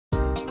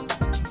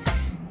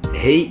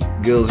Hey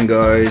girls and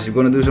guys, we're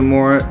gonna do some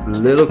more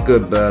little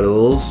cup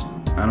battles,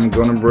 and I'm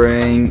gonna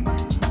bring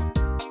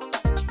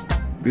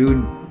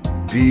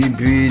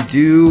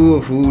Budew,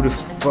 of who the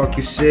fuck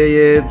you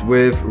say it,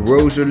 with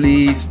Rosa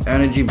Leaf,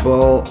 Energy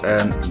Ball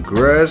and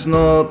Grass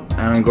Knot,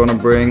 and I'm gonna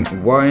bring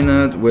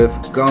Wynaut with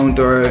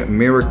Counter,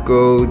 Mirror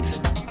Coat,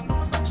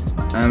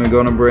 and we're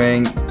gonna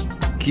bring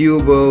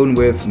Cubone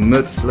with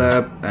Mud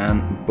Slap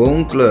and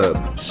Bone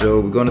Club. So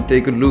we're gonna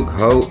take a look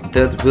how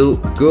that will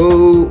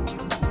go.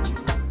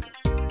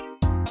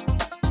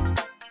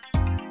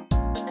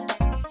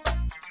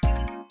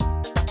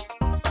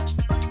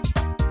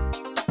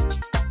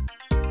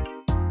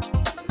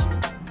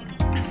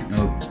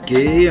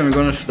 Okay, and we're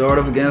gonna start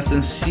off against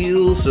a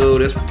seal, so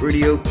that's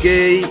pretty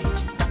okay.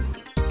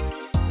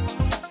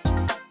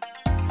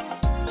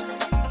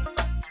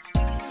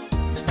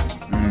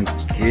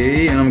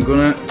 Okay, and I'm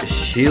gonna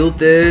shield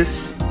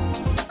this.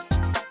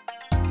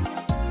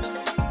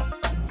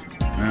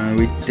 And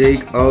we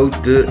take out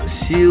the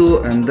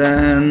seal, and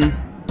then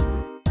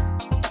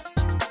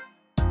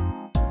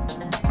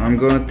I'm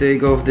gonna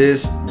take off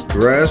this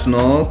grass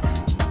knot.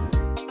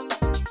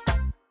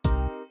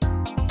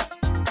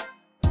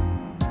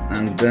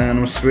 And then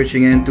I'm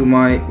switching into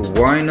my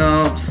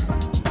Wynaut,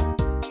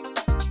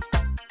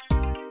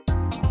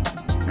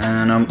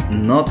 and I'm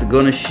not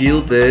gonna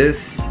shield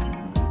this,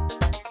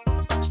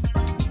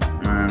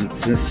 and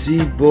it's a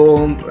seed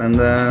bomb, and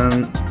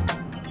then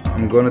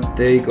I'm gonna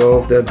take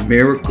off that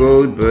mirror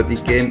coat, but he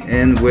came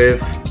in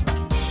with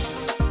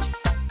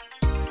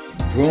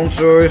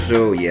bronzer,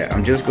 so yeah,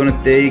 I'm just gonna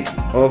take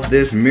off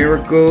this mirror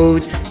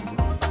coat.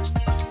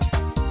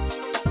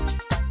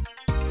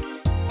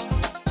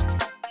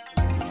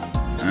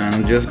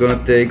 I'm just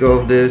gonna take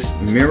off this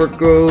mirror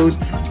coat.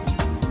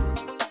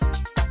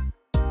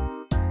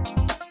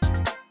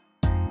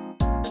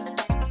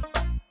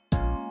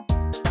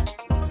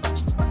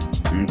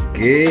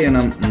 Okay, and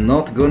I'm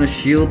not gonna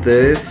shield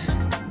this.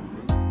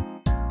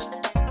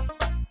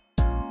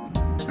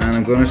 And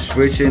I'm gonna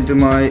switch into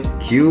my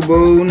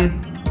Cubone.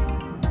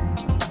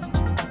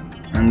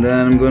 And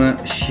then I'm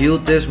gonna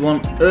shield this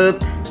one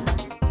up.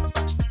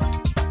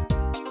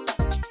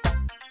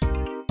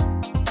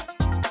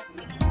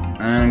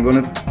 And I'm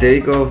gonna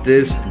take off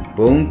this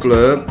Bone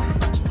Club,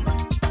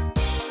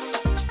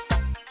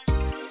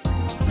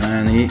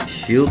 and he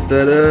shields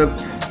that up,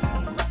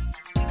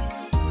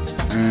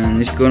 and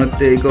he's gonna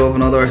take off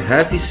another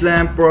Heavy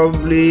Slam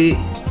probably.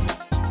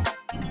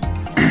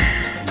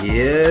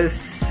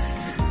 Yes,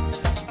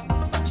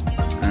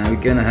 and we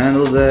can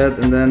handle that.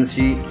 And then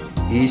see,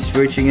 he's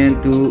switching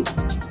into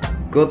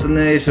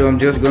Cubone, so I'm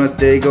just gonna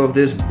take off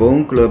this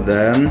Bone Club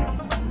then.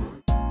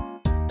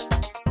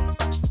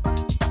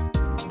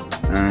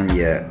 And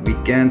yeah, we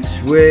can't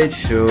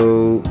switch,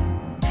 so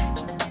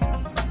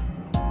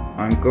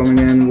I'm coming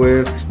in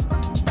with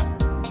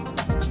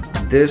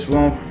this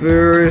one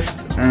first,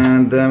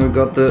 and then we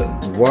got the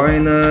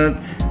Wynaut,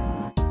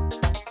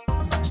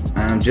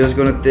 and I'm just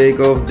gonna take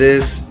off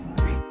this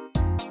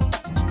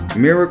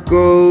mirror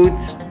coat.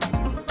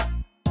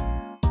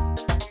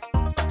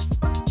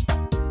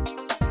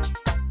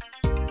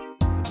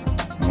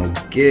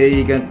 Okay,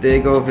 you can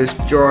take off his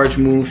charge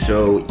move,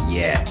 so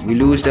yeah, we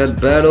lose that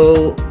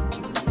battle.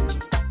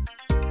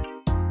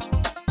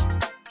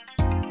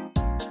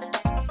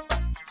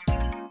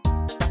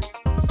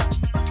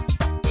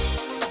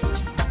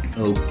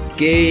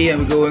 Okay,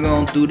 I'm going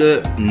on to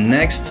the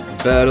next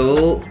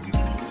battle.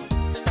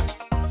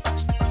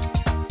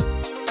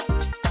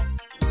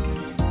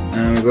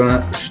 And we're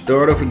gonna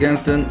start off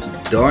against a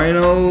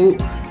Dino.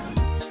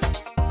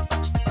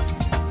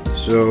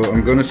 So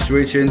I'm gonna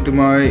switch into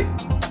my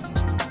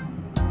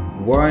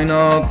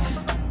Wynaut,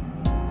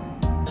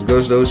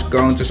 because those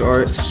counters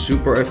are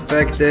super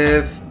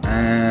effective,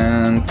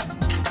 and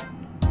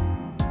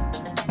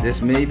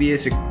this maybe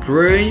is a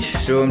crunch,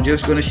 so I'm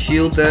just gonna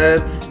shield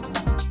that.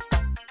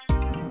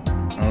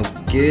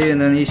 Okay,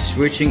 and then he's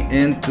switching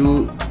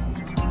into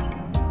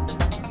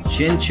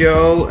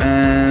Chinchou,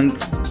 and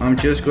I'm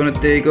just gonna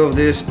take off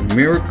this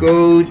mirror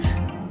coat.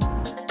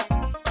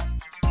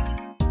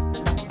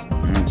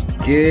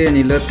 Okay, and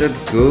he let that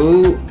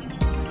go.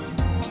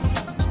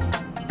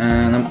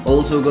 And I'm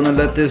also gonna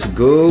let this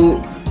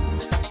go.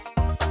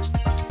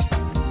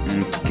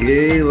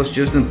 Okay, it was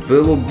just a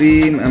bubble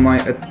beam and my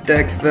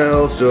attack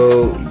fell,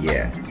 so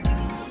yeah.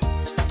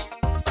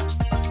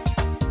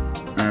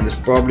 And there's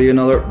probably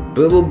another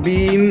bubble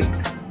beam.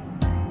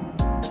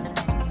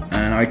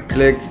 And I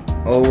clicked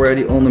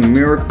already on the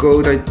mirror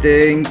coat, I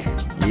think.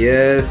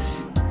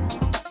 Yes.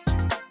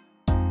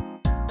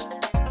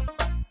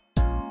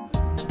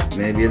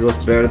 Maybe it was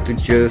better to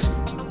just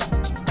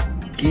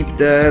keep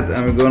that,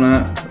 and we're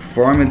gonna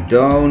farm it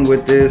down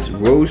with this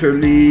Rosa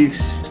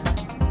Leaves.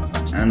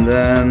 And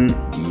then,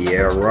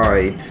 yeah,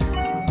 right.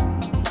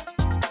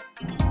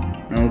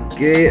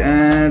 Okay,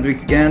 and we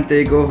can't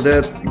take off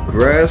that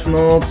grass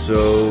knot,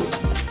 so.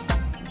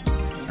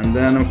 And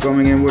then I'm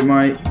coming in with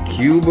my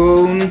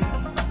Cubone.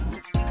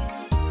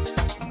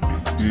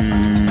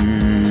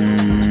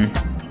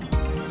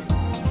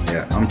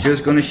 Yeah, I'm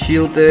just gonna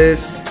shield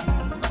this.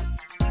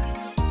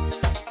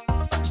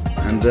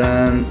 And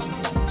then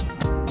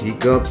he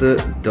got the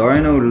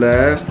dino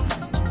left.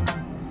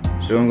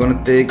 So I'm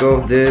gonna take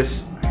off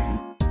this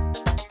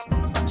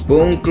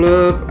bone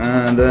club,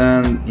 and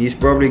then he's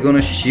probably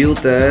gonna shield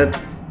that.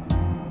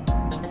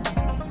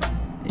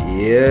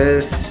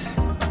 Yes.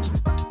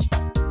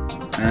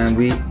 And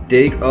we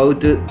take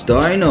out the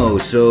dino,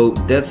 so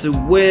that's a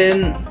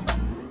win.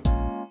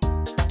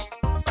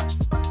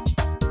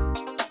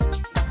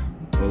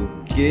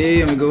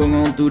 Okay, I'm going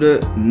on to the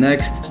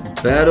next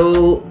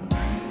battle.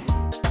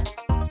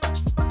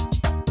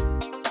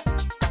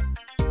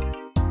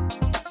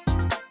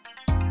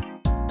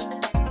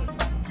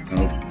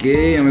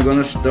 Okay, and we're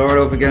gonna start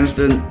off against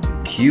a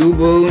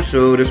Cubone,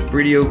 so that's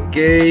pretty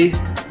okay.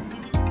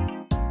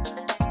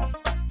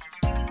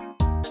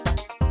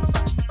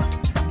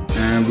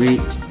 And we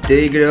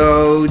take it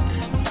out.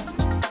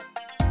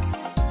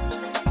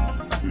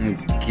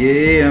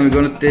 Okay, and we're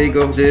gonna take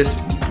off this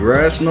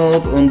grass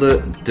knot on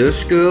the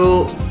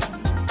skull.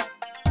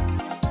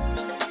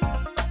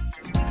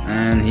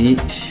 And he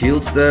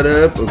shields that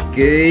up,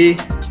 okay.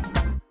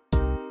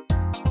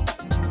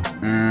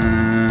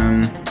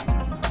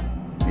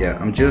 Yeah,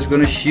 I'm just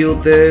gonna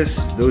shield this.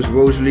 Those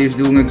rose leaves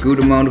doing a good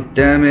amount of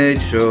damage,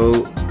 so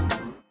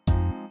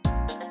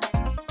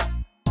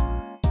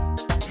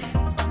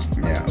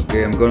yeah,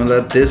 okay, I'm gonna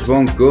let this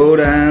one go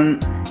then.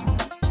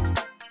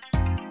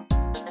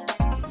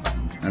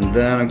 And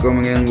then I'm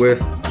coming in with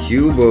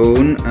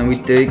Cubone, and we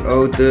take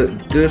out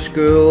the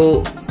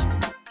skull.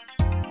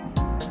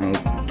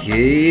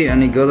 Okay,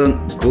 and he got a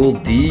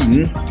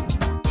Goldeen.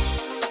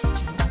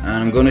 And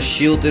I'm gonna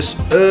shield this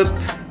up.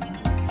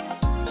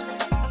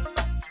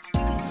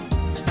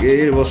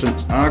 Okay, it was an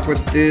Aqua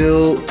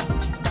Tail.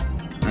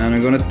 And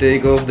I'm gonna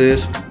take off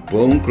this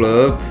Bone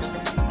Club.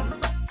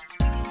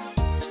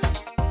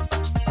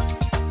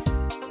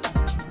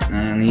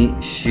 And he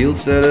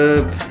shields that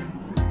up.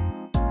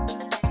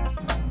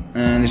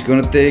 And he's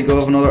gonna take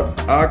off another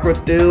Aqua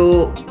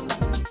Tail.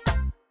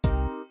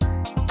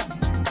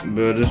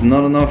 But it's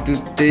not enough to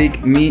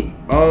take me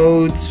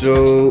out,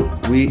 so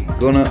we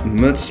gonna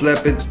mud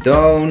slap it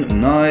down.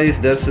 Nice,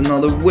 that's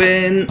another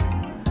win.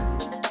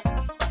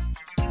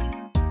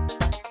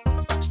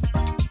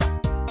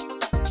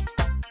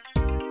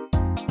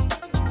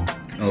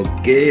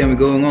 Okay, I'm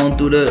going on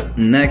to the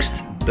next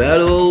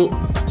battle.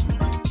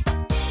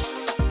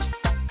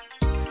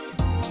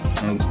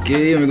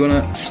 Okay, I'm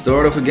gonna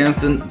start off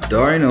against a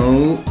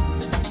dino.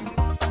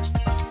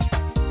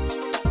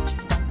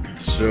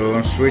 So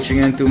I'm switching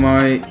into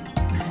my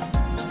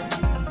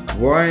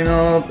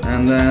Wynaut,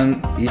 and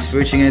then he's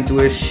switching into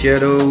his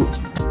shadow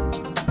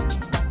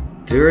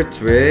third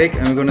trick.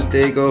 I'm gonna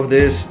take off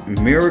this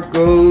mirror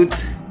coat.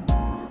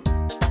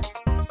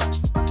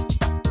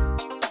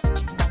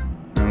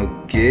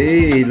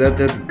 Okay, let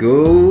that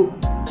go.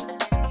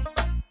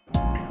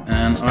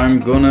 And I'm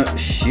gonna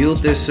shield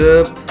this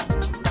up.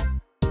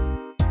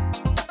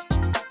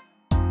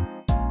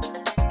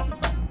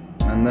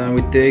 And then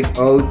we take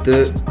out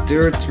the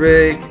third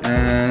trick,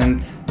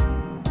 and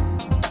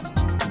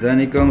then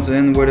he comes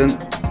in with a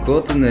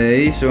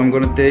Cubone, so I'm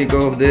gonna take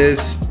off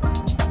this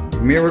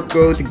mirror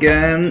coat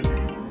again.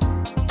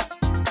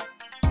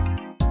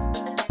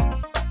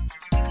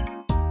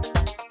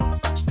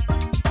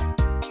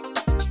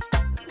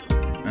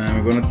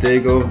 And we're gonna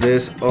take off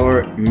this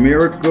our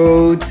mirror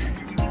coat.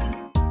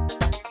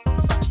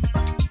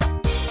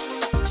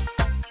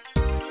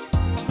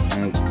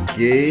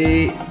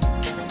 Okay,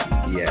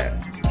 yeah.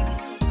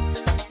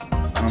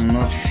 I'm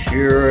not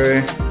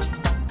sure.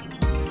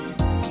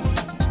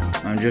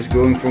 I'm just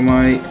going for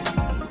my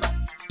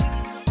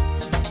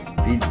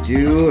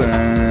Budew,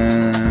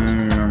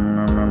 and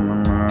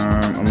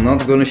I'm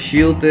not gonna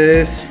shield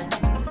this.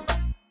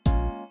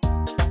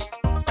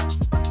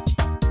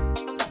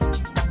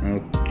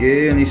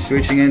 Okay, and he's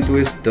switching into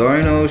his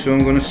dino, so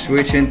I'm gonna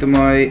switch into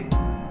my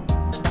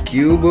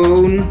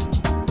Cubone.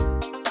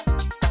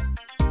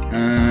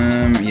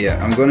 Yeah,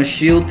 I'm gonna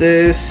shield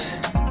this.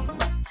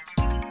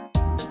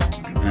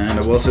 And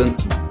there was a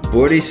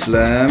body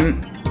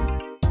slam.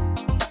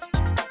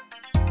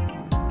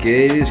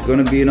 Okay, it's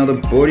gonna be another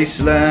body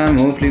slam.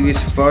 Hopefully we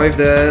survive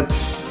that.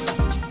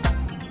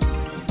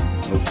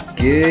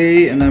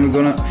 Okay, and then we're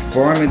gonna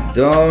farm it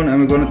down, and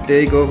we're gonna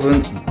take off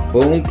a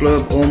bone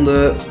club on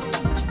the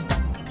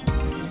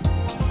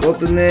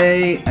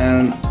Cubone,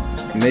 and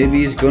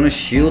maybe he's gonna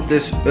shield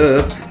this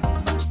up.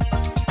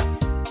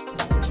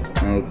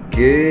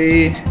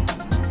 Okay.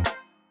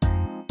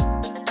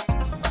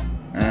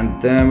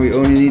 And then we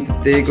only need to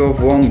take off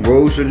one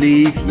rose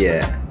leaf,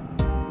 yeah.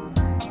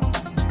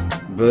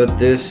 But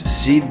this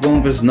seed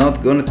bomb is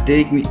not gonna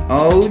take me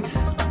out.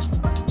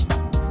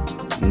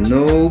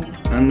 Nope.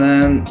 And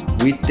then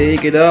we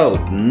take it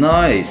out.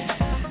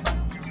 Nice.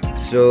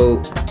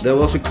 So that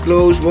was a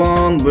close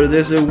one, but it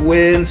is a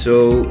win,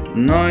 so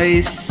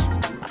nice.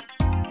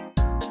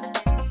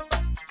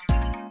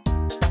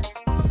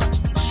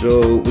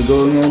 So we're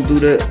going on to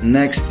the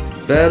next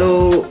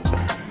battle.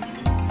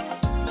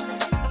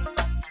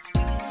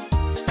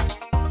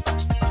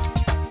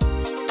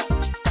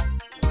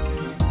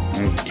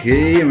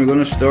 Okay, and we're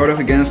gonna start off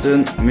against a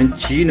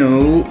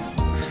Minccino.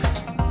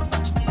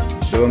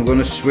 So I'm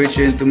gonna switch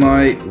into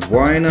my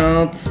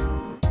Wynaut.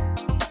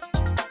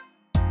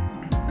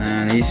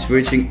 And he's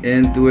switching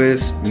into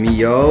his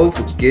Meowth.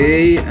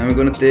 Okay, and we're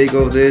gonna take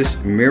off this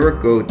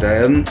Miracle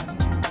then.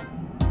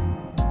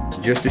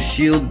 Just a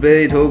shield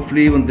bait,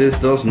 hopefully, when this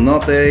does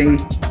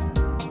nothing.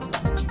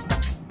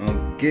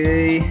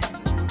 Okay.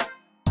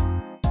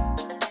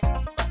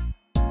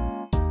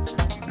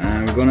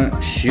 And we're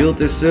gonna shield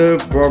this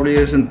up. Probably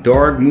is a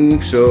dark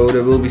move, so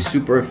that will be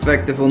super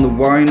effective on the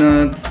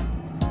Wynaut.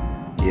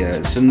 Yeah,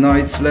 it's a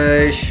Night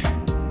Slash.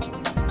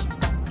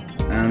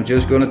 And I'm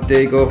just gonna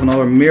take off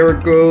another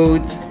Miracle.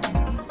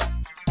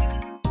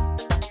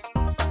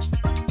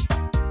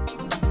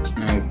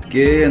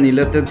 Okay, and he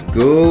let that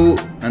go.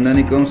 And then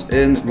he comes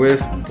in with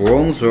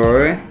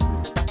Bronzor.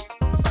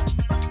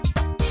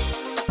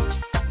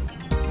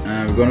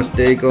 And we're gonna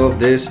take off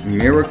this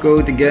Miracle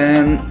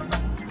again.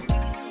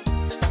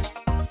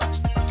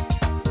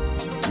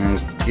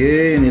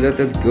 Okay, and he let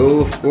that go,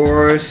 of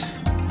course.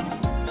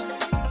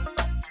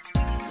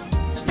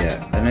 Yeah,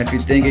 and if you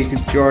think I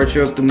can charge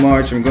up too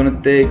much, I'm gonna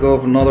take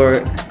off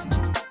another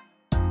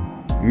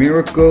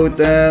Miracle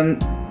then.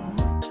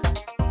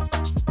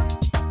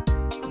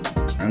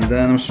 And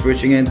then I'm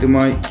switching into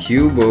my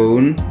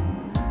Cubone.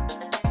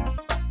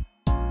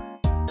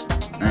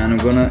 And I'm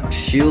gonna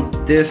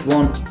shield this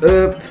one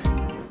up.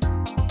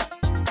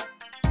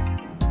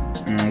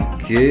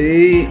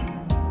 Okay.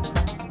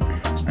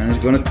 And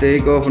it's gonna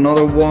take off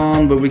another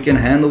one, but we can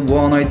handle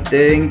one, I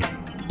think.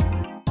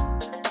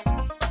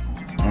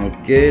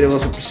 Okay, that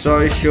was a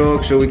precise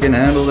shock, so we can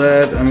handle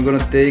that. And we're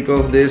gonna take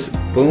off this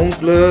Bone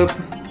Club.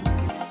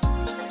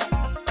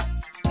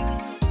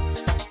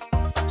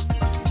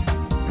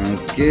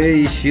 Okay,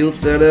 he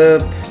shields that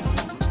up.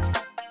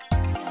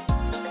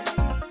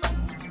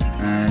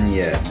 And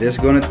yeah, this is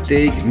gonna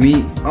take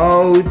me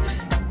out.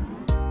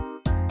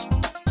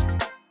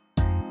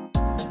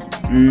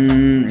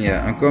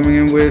 Yeah, I'm coming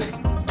in with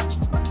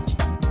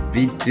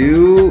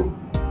Budew.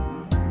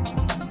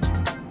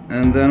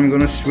 And then I'm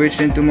gonna switch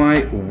into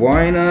my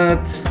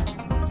Wynaut.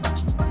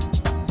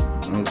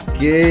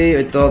 Okay,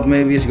 I thought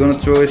maybe he's gonna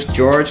throw his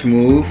charge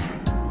move.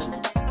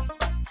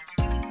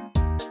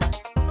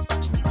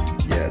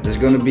 Yeah, there's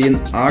gonna be an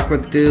Aqua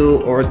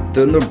Tail or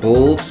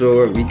Thunderbolt,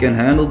 so we can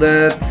handle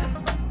that.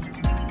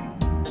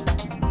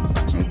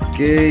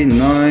 Okay,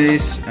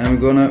 nice. And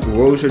we're gonna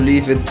Rosa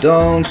leave it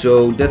down,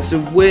 so that's a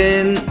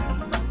win.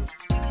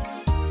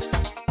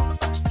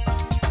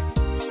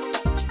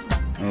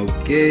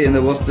 Okay, and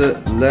that was the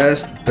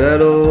last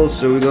battle,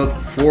 so we got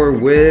 4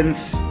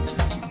 wins.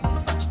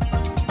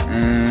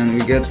 And we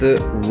get the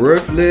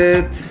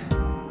Rufflet.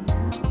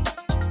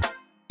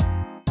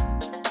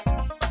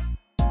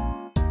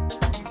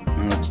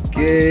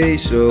 Okay,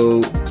 so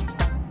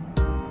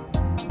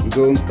we're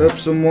going up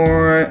some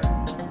more.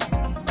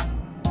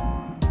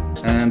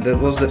 And that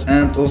was the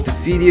end of the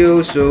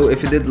video. So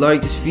if you did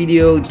like this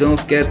video, don't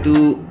forget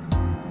to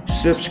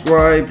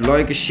subscribe,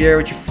 like and share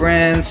with your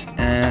friends.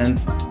 And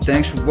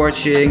thanks for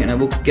watching, and I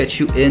will catch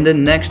you in the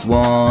next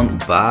one.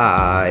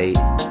 Bye.